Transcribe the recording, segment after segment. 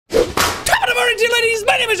morning to you ladies,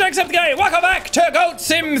 my name is Jacksepticeye. Welcome back to Goat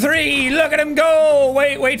Sim 3. Look at him go.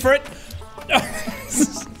 Wait for it.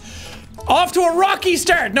 Off to a rocky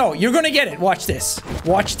start. No, you're gonna get it. Watch this.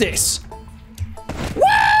 Watch this. Woo!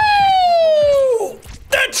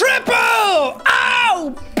 The triple!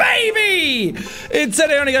 Oh, baby! It said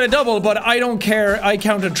I only got a double, but I don't care. I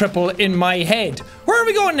counted triple in my head. Where are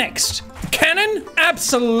we going next? Cannon?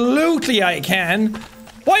 Absolutely I can.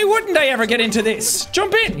 Why wouldn't I ever get into this?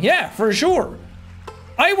 Jump in, yeah, for sure.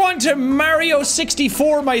 I want to Mario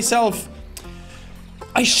 64 myself.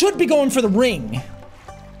 I should be going for the ring.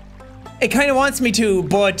 It kind of wants me to,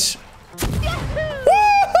 but... Woo-hoo-hoo-hoo!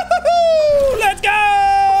 Let's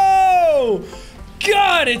go!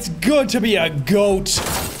 God, it's good to be a goat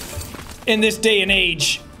in this day and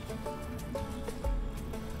age.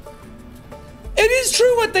 It is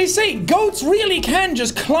true what they say. Goats really can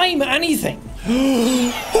just climb anything.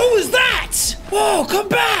 Who is that? Whoa, come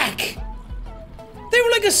back! They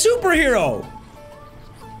were like a superhero.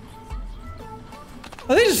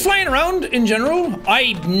 Are they just flying around in general?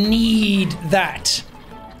 I need that.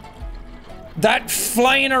 That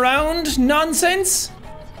flying around nonsense?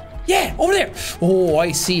 Yeah, over there. Oh,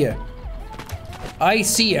 I see ya. I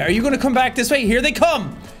see ya. Are you gonna come back this way? Here they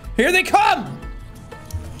come. Here they come.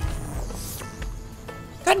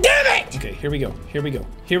 God damn it! Okay, here we go. Here we go.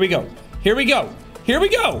 Here we go. Here we go. Here we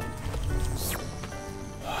go.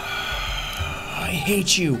 I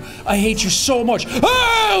hate you. I hate you so much.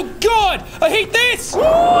 Oh, God! I hate this!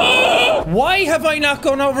 Why have I not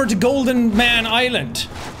gone over to Golden Man Island?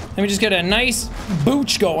 Let me just get a nice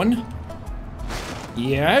booch going.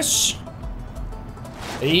 Yes.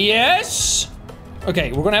 Yes.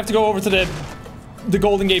 Okay, we're gonna have to go over to the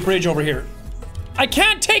Golden Gate Bridge over here. I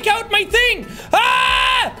can't take out my thing!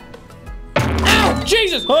 Ah! Ow!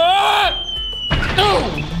 Jesus! Ah!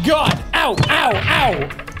 Oh, God! Ow! Ow! Ow!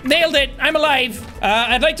 Nailed it! I'm alive!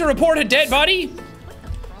 I'd like to report a dead body.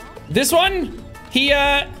 This one? He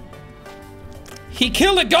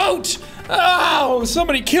killed a goat! Oh!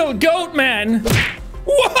 Somebody killed Goat Man!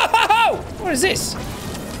 Whoa! What is this?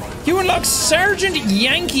 You unlock Sergeant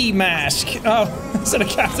Yankee Mask. Oh, is that a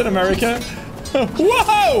Captain America?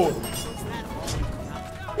 Whoa!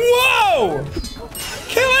 Whoa!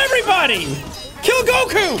 Kill everybody! Kill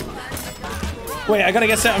Goku! Wait, I gotta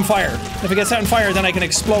get set on fire. If it gets set on fire, then I can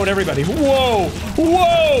explode everybody. Whoa!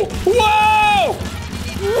 Whoa! Whoa!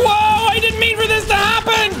 Whoa! I didn't mean for this to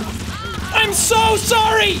happen! I'm so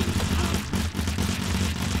sorry!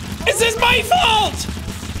 Is this my fault?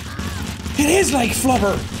 It is like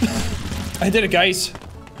flubber. I did it, guys.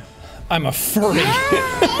 I'm a furry.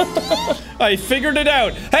 I figured it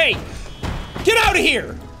out. Hey! Get out of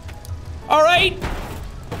here! Alright?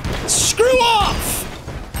 Screw off!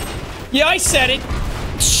 Yeah, I said it.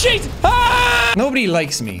 Shit! Ah! Nobody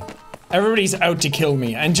likes me. Everybody's out to kill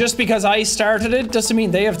me. And just because I started it doesn't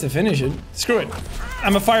mean they have to finish it. Screw it.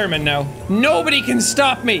 I'm a fireman now. Nobody can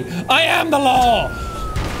stop me. I am the law!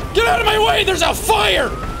 Get out of my way! There's a fire!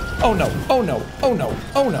 Oh no. Oh no. Oh no.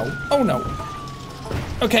 Oh no. Oh no.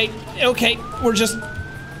 Okay. Okay. We're just...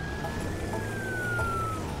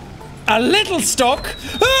 a little stuck.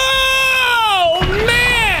 Oh,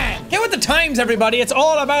 man! Get with the times, everybody. It's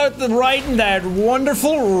all about the riding that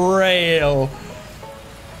wonderful rail.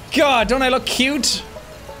 God, don't I look cute?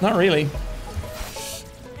 Not really.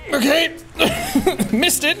 Okay.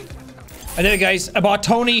 Missed it. I did it, guys. I bought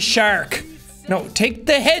Tony Shark. No, take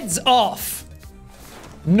the heads off.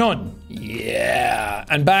 None. Yeah.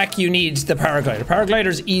 And back you need the paraglider.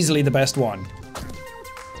 Paraglider's easily the best one.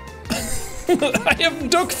 I have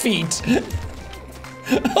duck feet.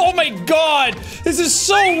 Oh my god, this is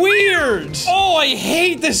so weird. Oh, I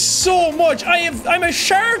hate this so much. I'm a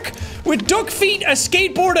shark with duck feet, a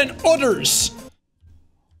skateboard, and udders.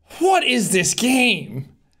 What is this game?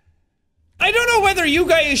 I don't know whether you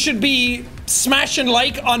guys should be smashing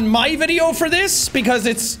like on my video for this because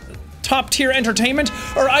it's top tier entertainment,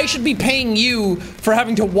 or I should be paying you for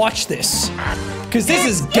having to watch this. Because this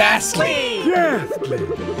is ghastly.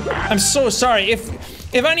 I'm so sorry.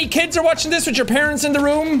 If any kids are watching this with your parents in the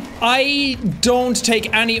room, I don't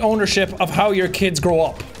take any ownership of how your kids grow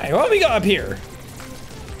up. Hey, what have we got up here?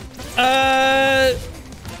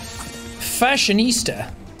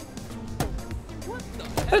 Fashionista.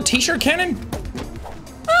 Is that a t-shirt cannon?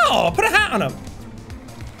 Oh, put a hat on him.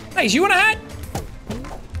 Nice, you want a hat?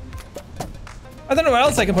 I don't know what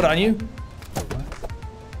else I can put on you.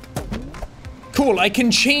 Cool, I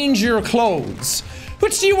can change your clothes.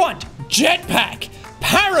 Which do you want? Jetpack,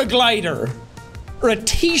 paraglider, or a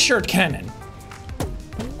t-shirt cannon?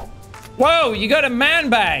 Whoa, you got a man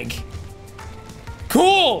bag.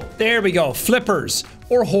 Cool, there we go, flippers.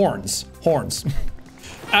 Or horns. Horns.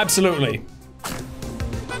 Absolutely.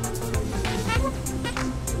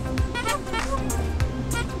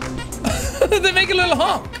 They make a little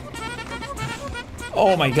honk.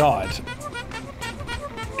 Oh my god.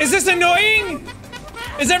 Is this annoying?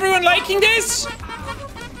 Is everyone liking this?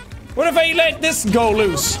 What if I let this go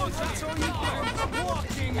loose?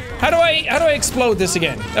 How do I explode this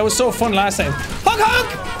again? That was so fun last time. Honk honk!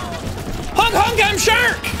 Honk honk, I'm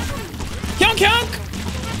shark! Yonk yonk!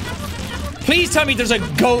 Please tell me there's a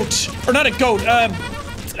goat. Or not a goat,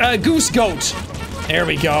 a goose goat. There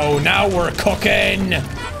we go, now we're cooking.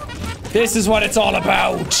 This is what it's all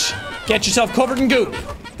about. Get yourself covered in goop.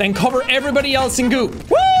 Then cover everybody else in goop.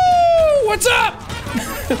 Woo! What's up?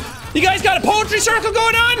 You guys got a poetry circle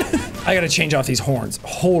going on? I gotta change off these horns.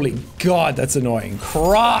 Holy god, that's annoying.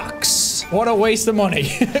 Crocs. What a waste of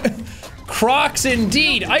money. Crocs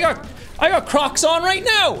indeed. I got Crocs on right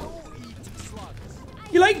now.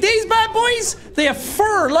 You like these bad boys? They have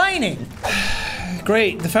fur lining.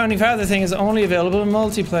 Great, the Founding Father thing is only available in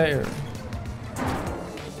multiplayer.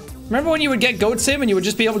 Remember when you would get Goat Sim and you would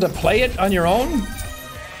just be able to play it on your own?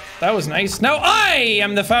 That was nice. Now I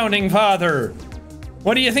am the Founding Father.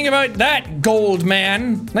 What do you think about that, gold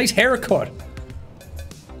man? Nice haircut.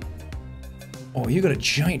 Oh, you got a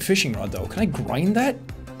giant fishing rod though. Can I grind that?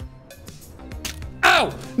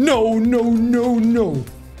 Ow! No, no, no, no.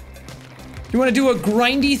 You want to do a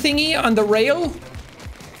grindy thingy on the rail?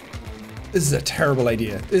 This is a terrible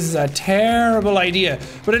idea. This is a terrible idea.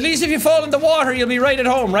 But at least if you fall in the water, you'll be right at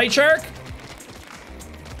home, right, shark?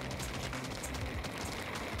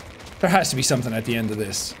 There has to be something at the end of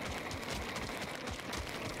this.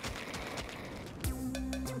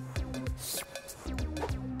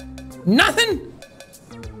 Nothing?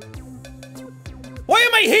 Why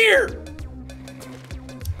am I here?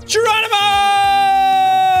 Geronimo!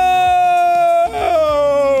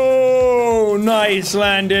 Oh, nice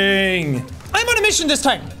landing. I'm on a mission this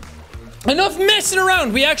time. Enough messing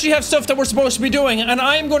around. We actually have stuff that we're supposed to be doing, and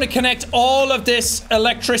I'm going to connect all of this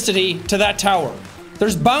electricity to that tower.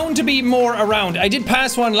 There's bound to be more around. I did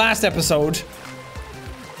pass one last episode.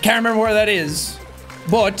 Can't remember where that is,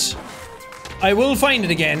 but I will find it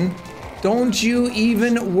again. Don't you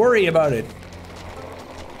even worry about it.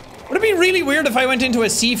 Would it be really weird if I went into a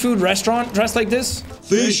seafood restaurant dressed like this?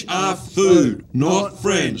 Fish are food, not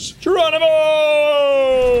friends. Geronimo!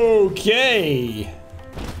 Okay.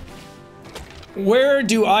 Where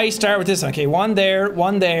do I start with this? Okay, one there,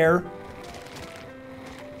 one there.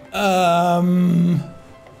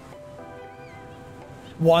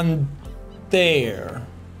 One there.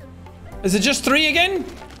 Is it just 3 again?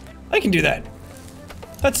 I can do that.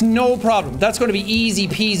 That's no problem. That's going to be easy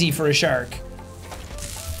peasy for a shark.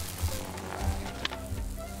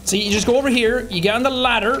 So you just go over here, you get on the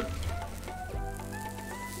ladder.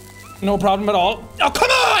 No problem at all. Oh,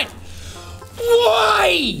 come on!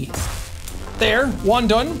 Why? There, one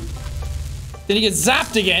done. Then you get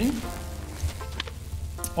zapped again.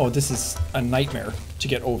 Oh, this is a nightmare to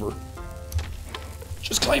get over.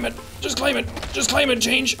 Just claim it. Just claim it. Just claim it,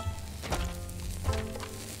 change.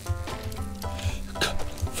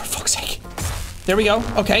 For fuck's sake. There we go.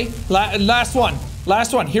 Okay, last one.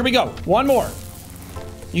 Last one. Here we go. One more.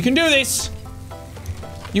 You can do this.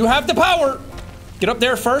 You have the power. Get up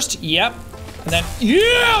there first. Yep. And then,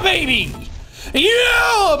 yeah, baby.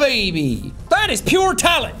 Yeah, baby. That is pure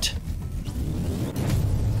talent.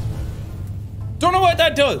 Don't know what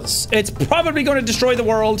that does. It's probably going to destroy the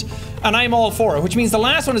world, and I'm all for it, which means the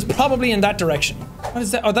last one is probably in that direction. What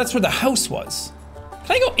is that? Oh, that's where the house was.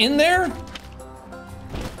 Can I go in there?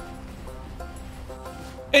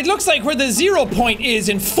 It looks like where the 0 point is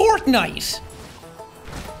in Fortnite.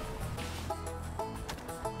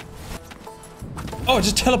 Oh, it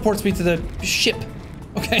just teleports me to the ship.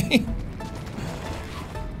 Okay.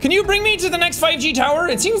 Can you bring me to the next 5G tower?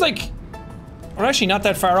 It seems like we're actually not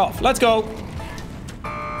that far off. Let's go.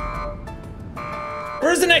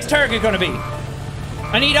 Where's the next target gonna be?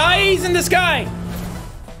 I need eyes in the sky.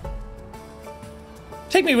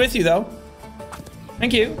 Take me with you, though.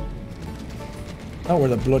 Thank you. Oh, where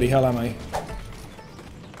the bloody hell am I?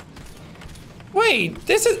 Wait,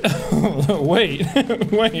 this is... wait,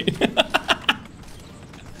 wait.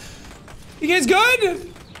 You guys good?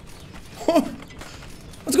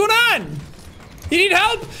 What's going on? You need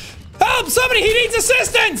help? Help! Somebody! He needs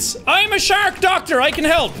assistance! I'm a shark doctor. I can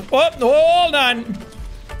help. Oh, hold on.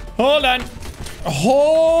 Hold on.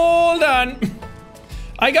 Hold on.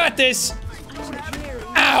 I got this.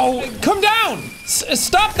 Ow! Come down!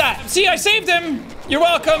 Stop that! See, I saved him. You're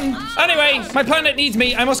welcome. Anyway, my planet needs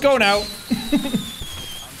me. I must go now.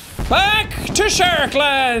 Back to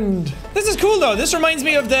Sharkland. This is cool though. This reminds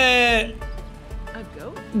me of the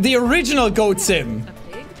original Goat Sim.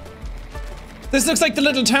 This looks like the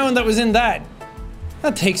little town that was in that.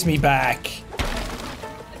 That takes me back.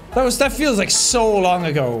 That feels like so long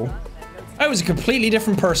ago. I was a completely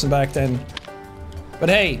different person back then. But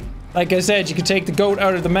hey, like I said, you could take the goat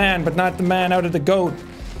out of the man, but not the man out of the goat.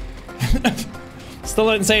 Still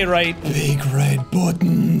didn't say it right. Big red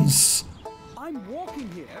buttons. I'm walking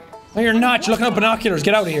here. No, you're not. You're looking at binoculars.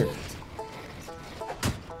 Get out of here.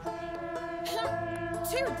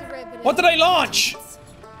 What did I launch?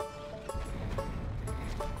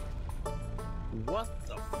 What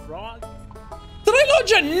the frog? Did I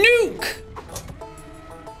launch a nuke?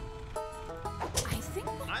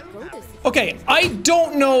 Okay, I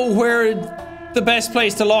don't know where the best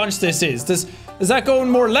place to launch this is. Is that going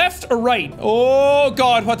more left or right? Oh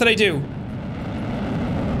god, what did I do?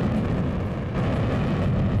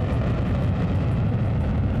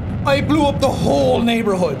 I blew up the whole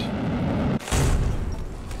neighborhood.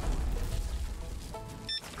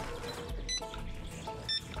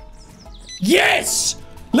 Yes!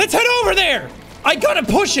 Let's head over there! I gotta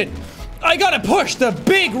push it! I gotta push the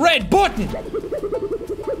big red button!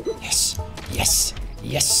 Yes, yes,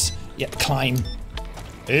 yes. Yeah, climb.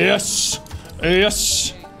 Yes,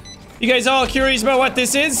 yes. You guys all curious about what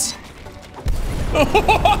this is?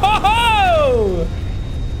 Oh,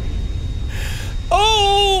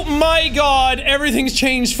 oh my god, everything's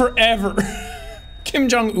changed forever. Kim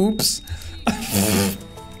Jong oops.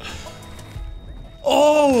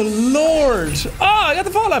 Oh lord. Ah, I got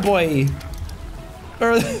the Fallout Boy.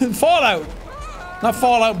 Or Fallout. Not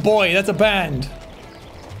Fallout Boy, that's a band.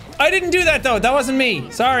 I didn't do that though, that wasn't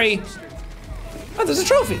me. Sorry. Oh, there's a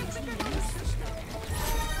trophy.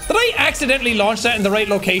 Did I accidentally launch that in the right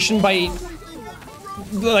location by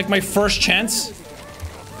like my first chance?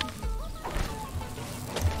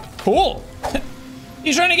 Cool.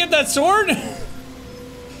 You trying to get that sword?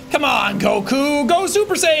 Come on, Goku, go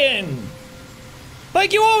Super Saiyan!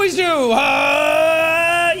 Like you always do!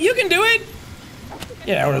 You can do it!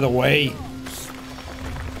 Get out of the way.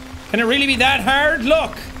 Can it really be that hard?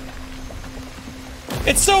 Look!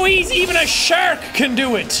 It's so easy, even a shark can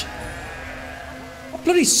do it! What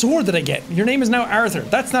bloody sword did I get? Your name is now Arthur.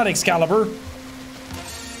 That's not Excalibur.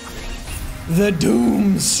 The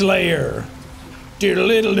Doom Slayer. Can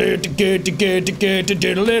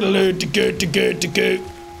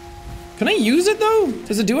I use it though?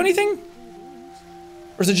 Does it do anything?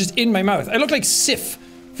 Or is it just in my mouth? I look like Sif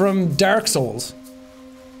from Dark Souls.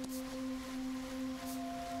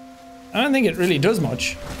 I don't think it really does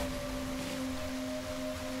much.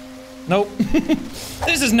 Nope.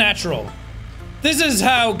 This is natural. This is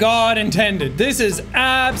how God intended. This is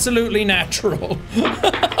absolutely natural.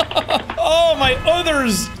 Oh, my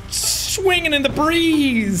others swinging in the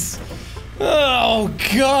breeze. Oh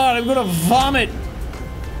God, I'm gonna vomit.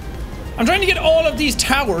 I'm trying to get all of these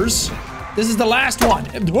towers. This is the last one.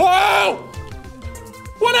 Whoa!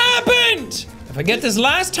 What happened? If I get this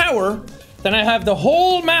last tower, then I have the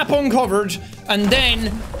whole map uncovered, and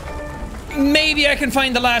then maybe I can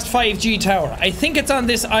find the last 5G tower. I think it's on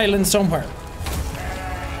this island somewhere.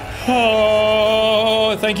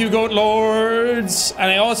 Oh, thank you, Goat Lords.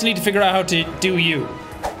 And I also need to figure out how to do you.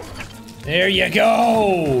 There you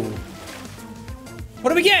go.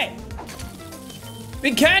 What do we get?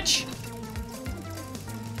 Big catch?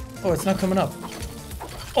 Oh, it's not coming up.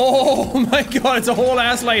 Oh my god, it's a whole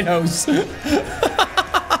ass lighthouse.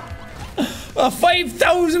 A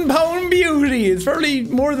 5,000 pound beauty. It's probably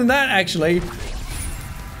more than that, actually.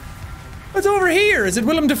 What's over here? Is it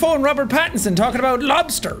Willem Dafoe and Robert Pattinson talking about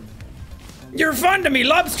lobster? You're fond of me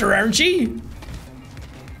lobster, aren't you?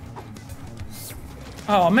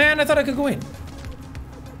 Oh man, I thought I could go in.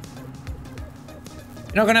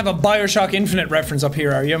 You're not gonna have a Bioshock Infinite reference up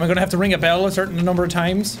here, are you? Am I gonna have to ring a bell a certain number of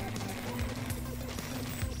times?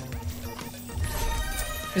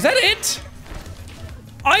 Is that it?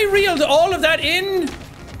 I reeled all of that in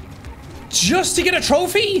just to get a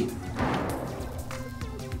trophy?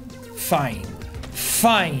 Fine.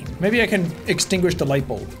 Fine. Maybe I can extinguish the light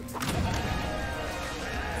bulb.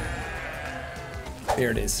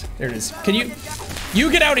 There it is. There it is. Can you... You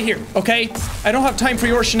get out of here, okay? I don't have time for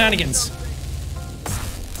your shenanigans.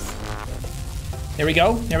 There we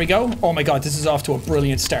go. There we go. Oh my god, this is off to a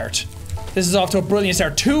brilliant start. This is off to a brilliant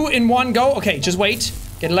start. 2 in 1 go. Okay, just wait.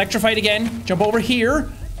 Get electrified again. Jump over here.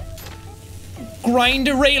 Grind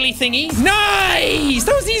a raily thingy. Nice!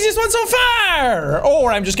 That was the easiest one so far!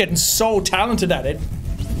 Or I'm just getting so talented at it.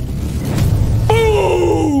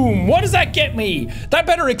 Boom! What does that get me? That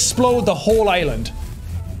better explode the whole island.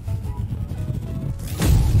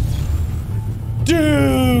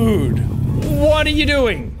 Dude! What are you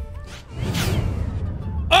doing?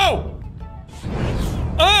 Oh!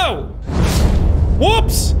 Oh!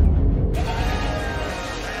 Whoops!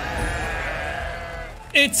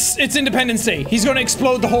 It's Independence Day. He's gonna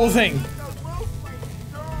explode the whole thing.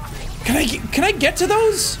 Can I get to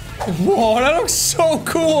those? Whoa, that looks so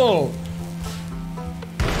cool.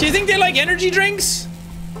 Do you think they like energy drinks?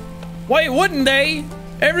 Why wouldn't they?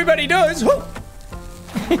 Everybody does.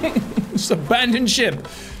 Just abandoned ship.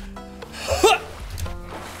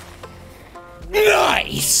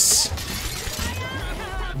 Nice.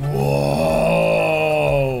 Whoa.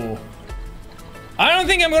 I don't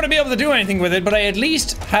think I'm going to be able to do anything with it, but I at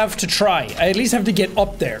least have to try. I at least have to get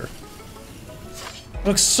up there.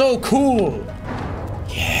 Looks so cool.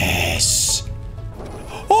 Yes.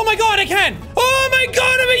 Oh my god, I can. Oh my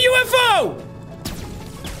god, I'm a UFO.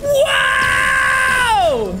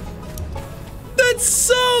 Wow. That's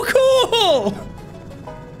so cool.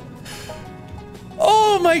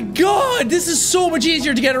 Oh my god, this is so much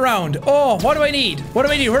easier to get around. Oh, what do I need? What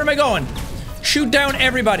do I need? Where am I going? Shoot down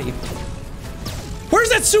everybody. Where's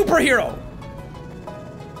that superhero?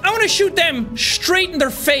 I want to shoot them straight in their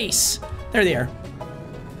face. There they are.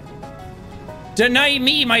 Deny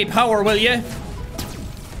me my power, will you?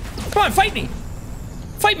 Come on, fight me.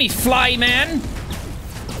 Fight me, fly man.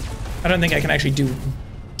 I don't think I can actually do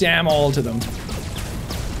damn all to them.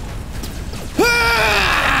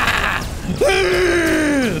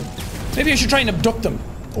 Maybe I should try and abduct them.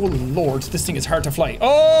 Oh lord, this thing is hard to fly.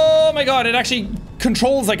 Oh my god, it actually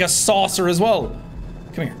controls like a saucer as well.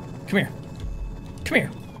 Come here, come here, come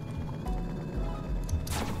here.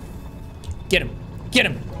 Get him, get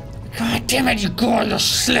him. God damn it, you girl, you're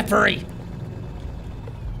slippery.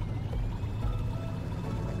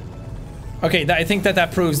 Okay, I think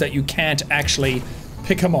that proves that you can't actually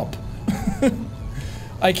pick him up.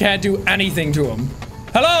 I can't do anything to him.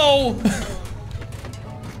 Hello?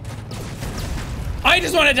 I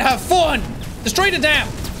just wanted to have fun. Destroy the dam.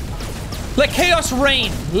 Let chaos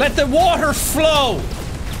reign. Let the water flow.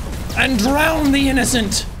 And drown the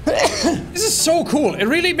innocent. This is so cool. It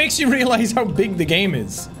really makes you realize how big the game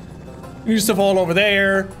is. You stuff all over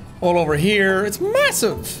there, all over here. It's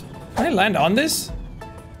massive. Can I land on this?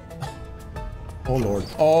 Oh lord.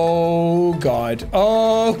 Oh god.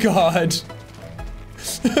 Oh god.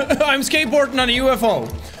 I'm skateboarding on a UFO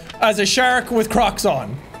as a shark with Crocs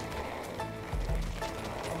on.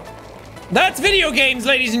 That's video games,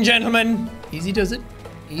 ladies and gentlemen. Easy does it.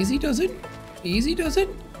 Easy does it. Easy does it.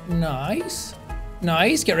 Nice.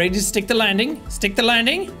 Nice. Get ready to stick the landing. Stick the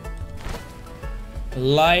landing.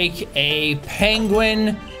 Like a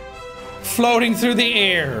penguin floating through the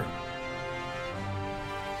air.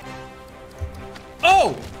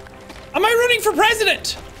 Oh! Am I running for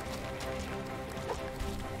president?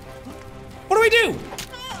 What do I do?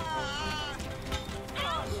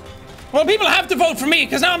 Well, people have to vote for me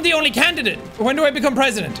because now I'm the only candidate. When do I become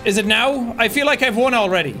president? Is it now? I feel like I've won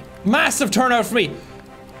already. Massive turnout for me.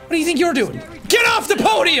 What do you think you're doing? Get off the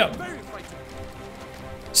podium!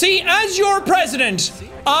 See, as your president,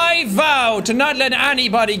 I vow to not let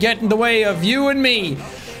anybody get in the way of you and me.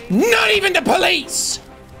 Not even the police!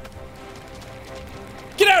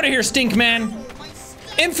 Get out of here, stink man.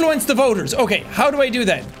 Influence the voters. Okay, how do I do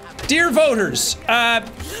that? Dear voters,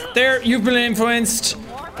 there, you've been influenced.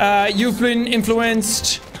 You've been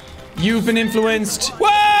influenced. You've been influenced. Whoa,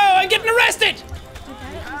 I'm getting arrested!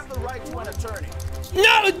 You have the right to an attorney.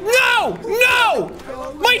 No, no, no!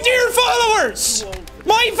 My dear followers!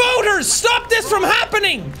 My voters, stop this from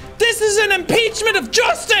happening! This is an impeachment of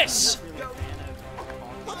justice!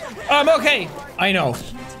 Okay, I know.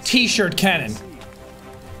 T-shirt cannon.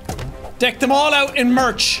 Deck them all out in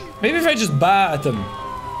merch. Maybe if I just buy at them.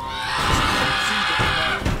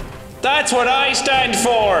 That's what I stand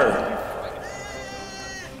for.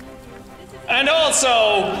 And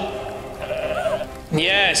also,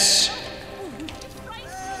 yes.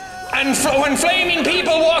 And when flaming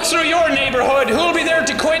people walk through your neighborhood, who'll be there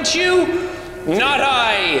to quench you? Not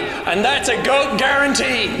I. And that's a goat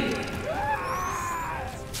guarantee.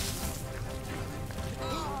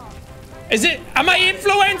 Is it? Am I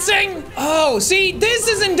influencing? Oh, see, this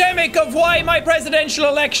is endemic of why my presidential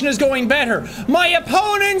election is going better. My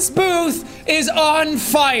opponent's booth is on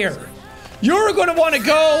fire. You're gonna want to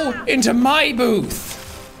go into my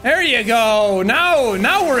booth. There you go.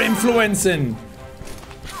 Now we're influencing.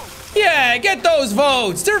 Yeah, get those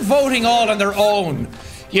votes. They're voting all on their own.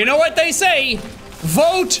 You know what they say?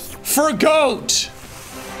 Vote for GOAT.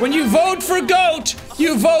 When you vote for GOAT,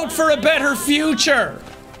 you vote for a better future.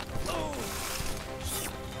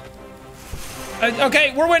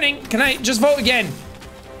 Okay, we're winning. Can I just vote again?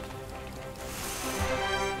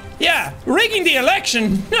 Yeah, rigging the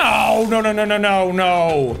election? No, no, no, no, no, no,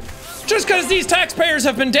 no. Just because these taxpayers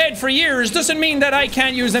have been dead for years doesn't mean that I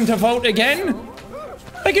can't use them to vote again.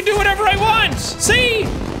 I can do whatever I want. See?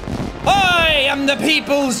 I am the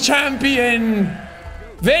people's champion.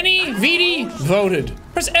 Veni, Vidi, voted.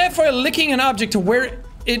 Press F while licking an object to wear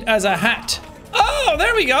it as a hat. Oh,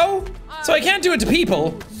 there we go. So I can't do it to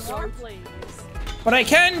people. But I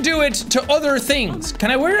can do it to other things.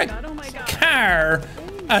 Can I wear a car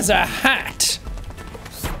as a hat?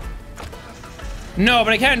 No,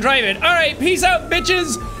 but I can't drive it. All right, peace out,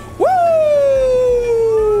 bitches. Woo!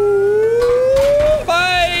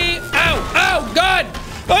 Bye. Ow, ow, God.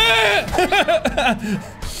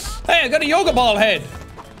 Hey, I got a yoga ball head.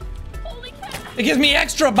 It gives me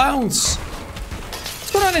extra bounce.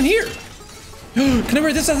 What's going on in here? Can I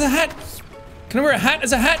wear this as a hat? Can I wear a hat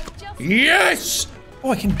as a hat? Yes!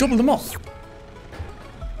 Oh, I can double them up.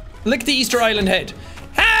 Lick the Easter Island head.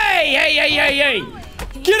 Hey, hey, hey, hey, hey!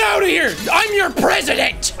 Get out of here! I'm your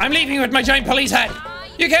president! I'm leaving with my giant police hat.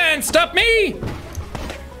 You can't stop me!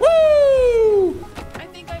 Woo!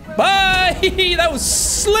 Bye! That was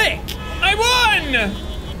slick! I won!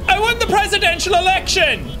 I won the presidential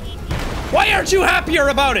election! Why aren't you happier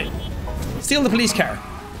about it? Steal the police car.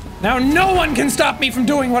 Now no one can stop me from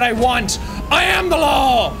doing what I want. I am the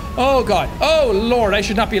law! Oh God. Oh Lord, I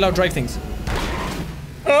should not be allowed to drive things.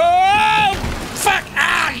 Oh! Fuck!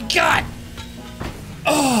 Ah, God!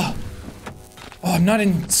 Oh! Oh, I'm not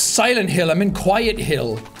in Silent Hill, I'm in Quiet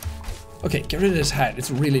Hill. Okay, get rid of this hat,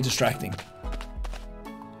 it's really distracting.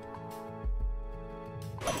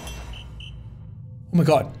 Oh my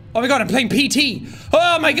God. Oh my God, I'm playing PT!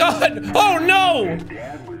 Oh my God! Oh no!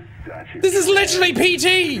 This is literally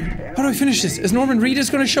PT! How do I finish this? Is Norman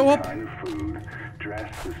Reedus gonna show up?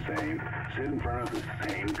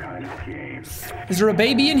 Is there a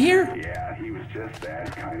baby in here? Yeah, he was just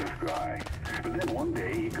that kind of guy. But then one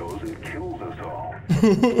day he goes and kills us all.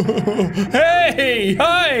 Hey!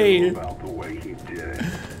 Hi! About the way he did it.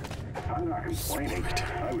 I'm not complaining.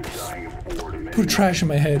 I was dying of boredom. Put trash in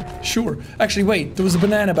my head. Sure. Actually, wait. There was a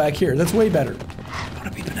banana back here. That's way better. I want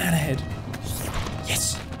to be banana head.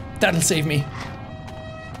 Yes! That'll save me.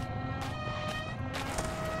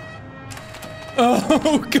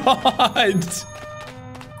 Oh, God!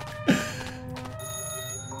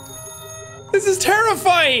 This is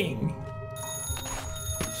terrifying!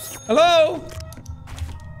 Hello?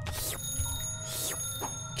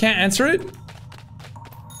 Can't answer it?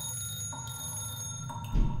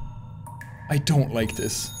 I don't like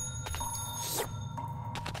this.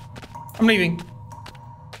 I'm leaving.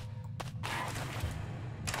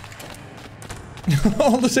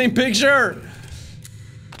 All the same picture!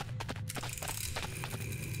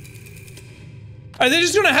 Are they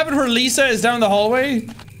just gonna have it where Lisa is down the hallway?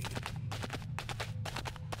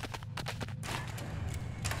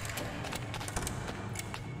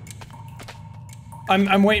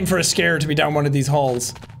 I'm waiting for a scare to be down one of these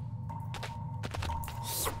halls.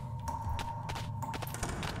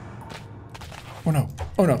 Oh no.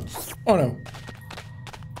 Oh no. Oh no.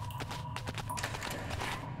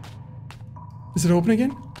 Is it open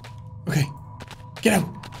again? Okay. Get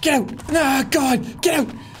out! Get out! Ah, God! Get out!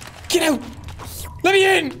 Get out! Let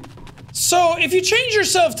me in! So, if you change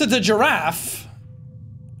yourself to the giraffe,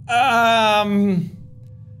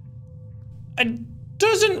 it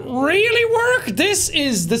doesn't really work. This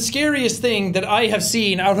is the scariest thing that I have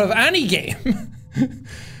seen out of any game.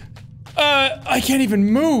 I can't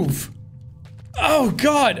even move. Oh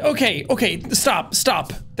God, okay, okay, stop,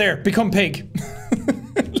 stop. There, become pig.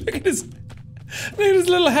 Look at his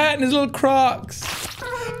little hat and his little Crocs.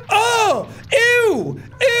 Oh, ew,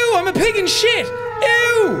 ew, I'm a pig in shit,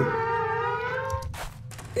 ew.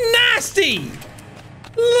 Nasty.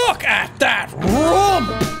 Look at that rump.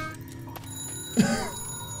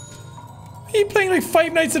 Are you playing like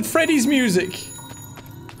Five Nights at Freddy's music?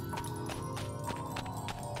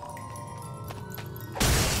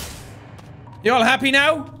 You all happy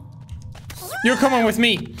now? You're coming with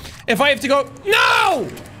me. If I have to go— No!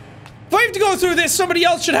 If I have to go through this, somebody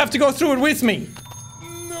else should have to go through it with me.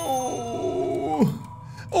 No.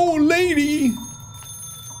 Oh, lady.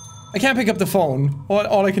 I can't pick up the phone.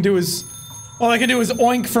 All I can do is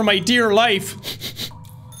oink for my dear life.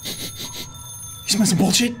 You smell some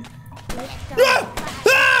bullshit? Ah!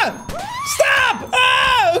 Ah! Stop!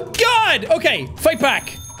 Oh, God! Okay, fight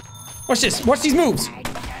back. Watch this. Watch these moves.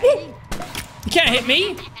 Woo! You can't hit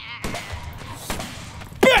me.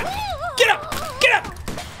 Get up! Get up!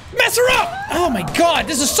 Mess her up! Oh my God,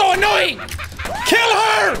 this is so annoying! Kill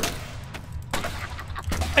her!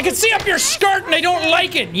 I can see up your skirt and I don't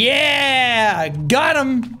like it. Yeah! Got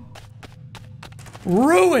him.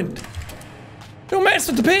 Ruined. Don't mess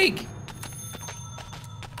with the pig.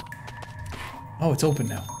 Oh, it's open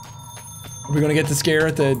now. Are we gonna get the scare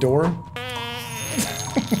at the door?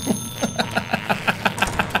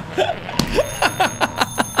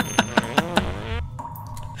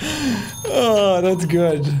 Oh, that's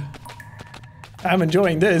good. I'm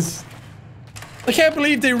enjoying this. I can't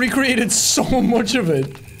believe they recreated so much of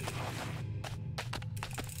it.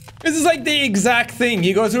 This is like the exact thing.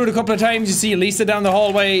 You go through it a couple of times, you see Lisa down the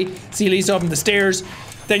hallway, see Lisa up in the stairs,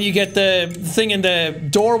 then you get the thing in the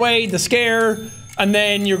doorway, the scare, and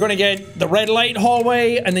then you're gonna get the red light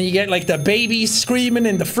hallway, and then you get like the baby screaming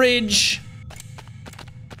in the fridge.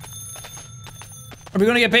 Are we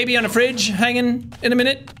gonna get baby on the fridge hanging in a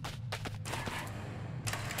minute?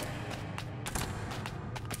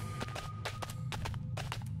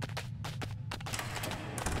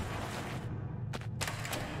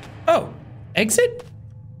 Oh, exit?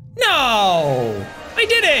 No! I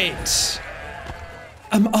did it!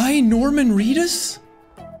 Am I Norman Reedus?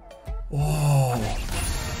 Whoa.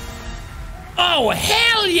 Oh,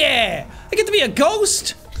 hell yeah! I get to be a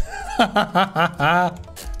ghost?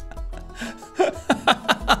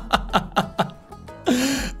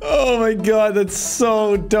 Oh my god, that's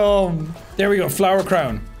so dumb. There we go, flower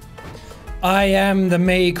crown. I am the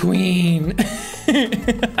May Queen.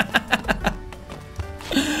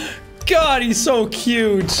 God, he's so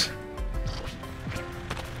cute.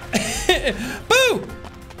 Boo!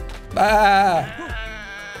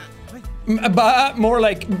 More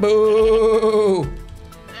like boo.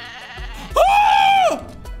 Oh!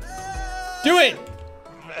 Do it.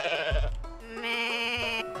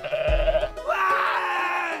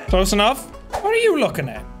 Close enough? What are you looking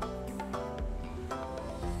at?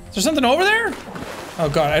 Is there something over there? Oh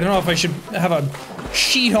god, I don't know if I should have a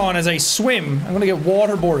sheet on as I swim. I'm gonna get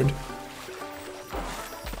waterboarded.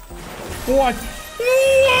 What?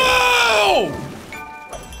 Whoa!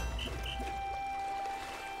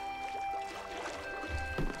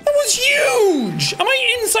 That was huge! Am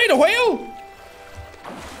I inside a whale?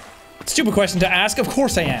 Stupid question to ask. Of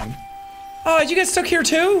course I am. Oh, did you get stuck here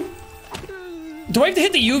too? Do I have to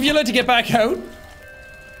hit the uvula to get back out?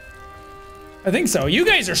 I think so. You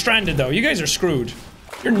guys are stranded though. You guys are screwed.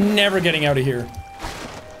 You're never getting out of here.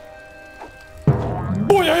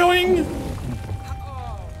 Boing!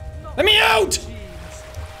 Let me out! Is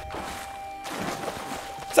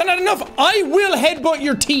that not enough? I will headbutt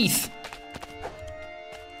your teeth.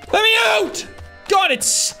 Let me out! God, it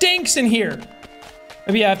stinks in here.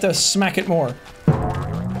 Maybe I have to smack it more.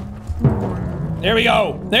 There we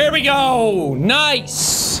go. There we go.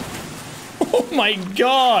 Nice. Oh my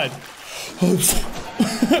god.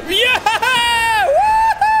 Yeah!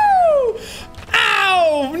 Woohoo!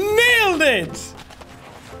 Ow! Nailed it!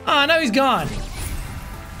 Ah, now he's gone.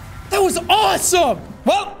 That was awesome!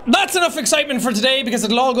 Well, that's enough excitement for today because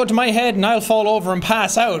it'll all go to my head and I'll fall over and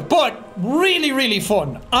pass out. But really, really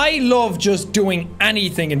fun. I love just doing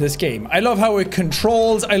anything in this game. I love how it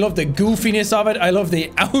controls. I love the goofiness of it. I love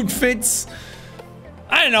the outfits.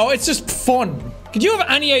 I don't know, it's just fun. Could you have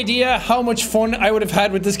any idea how much fun I would have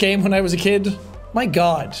had with this game when I was a kid? My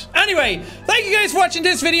god. Anyway, thank you guys for watching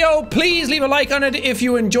this video. Please leave a like on it if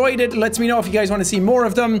you enjoyed it. It lets me know if you guys want to see more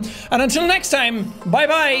of them. And until next time, bye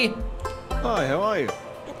bye. Hi, how are you?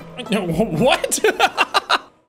 What?